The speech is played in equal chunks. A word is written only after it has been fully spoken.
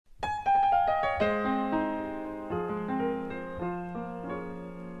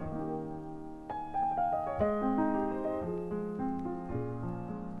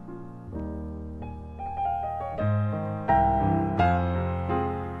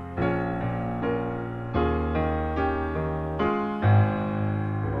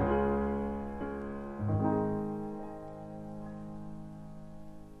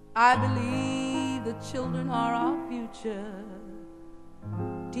I believe the children are our future.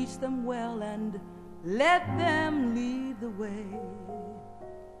 Teach them well and let them lead the way.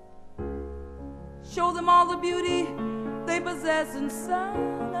 Show them all the beauty they possess inside.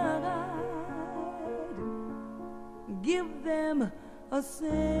 Give them a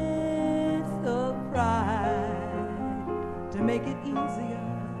sense of pride to make it easier.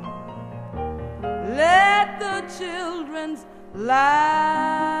 Let the children's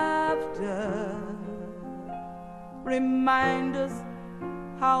laughter remind us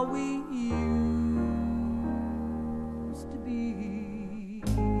how we used to be.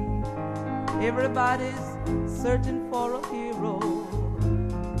 Everybody's searching for a hero.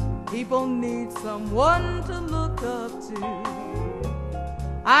 People need someone to look up to.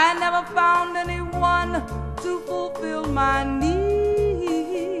 I never found anyone to fulfill my needs.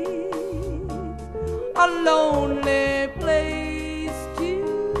 A lonely place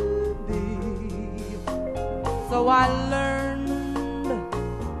to be. So I learned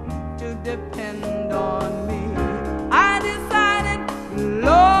to depend on me. I decided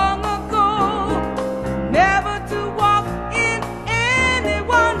long ago never to walk in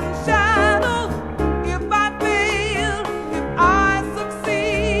anyone's shadow. If I fail, if I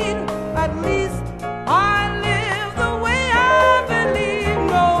succeed, at least I live the way I believe.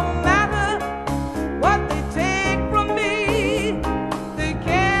 No matter what they take from me, they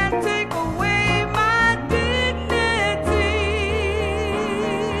can't take away my dignity.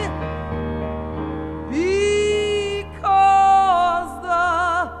 Because the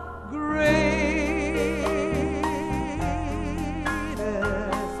greatest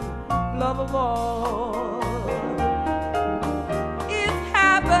love of all is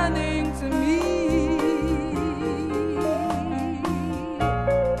happening to me.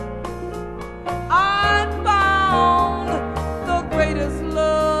 I found the greatest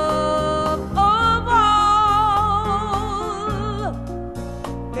love of all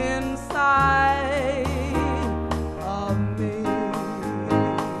inside of me.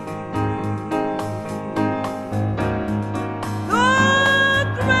 The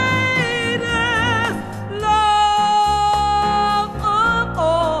greatest love of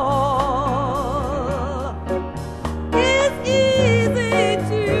all is easy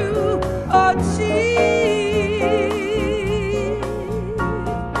to achieve.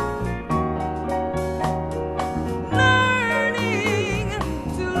 Learning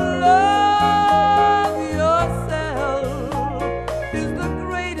to love yourself is the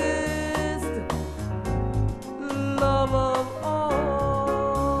greatest love of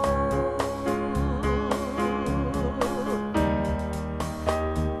all.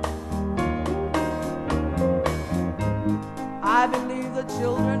 I believe the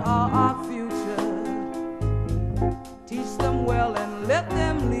children are our future. Teach them well and let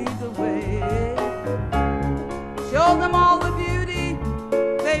them lead the way. Show them all the beauty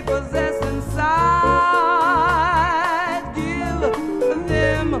they possess inside. Give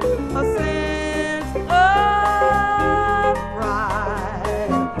them a sense of pride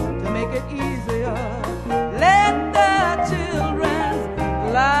to make it easier. Let the children's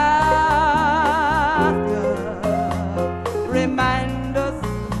laughter remind us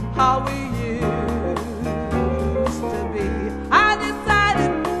how we used to be. I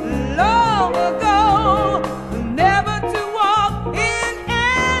decided long ago never to walk in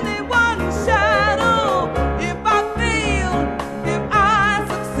anyone's shadow. If I fail, if I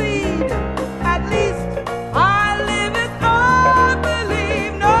succeed, at least I live as I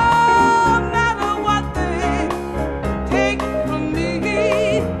believe. No matter what they take from me,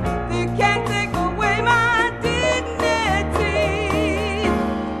 they can't take away my dignity.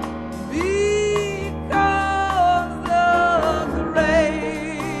 Because the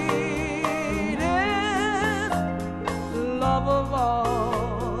greatest love of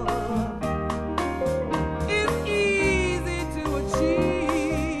all is easy to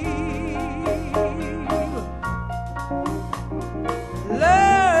achieve.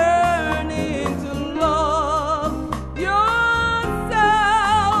 Learning to love yourself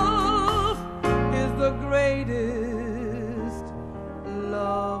is the greatest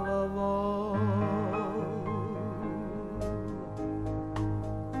love of all.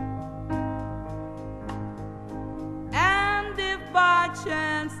 And if by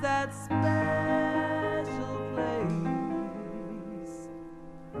chance that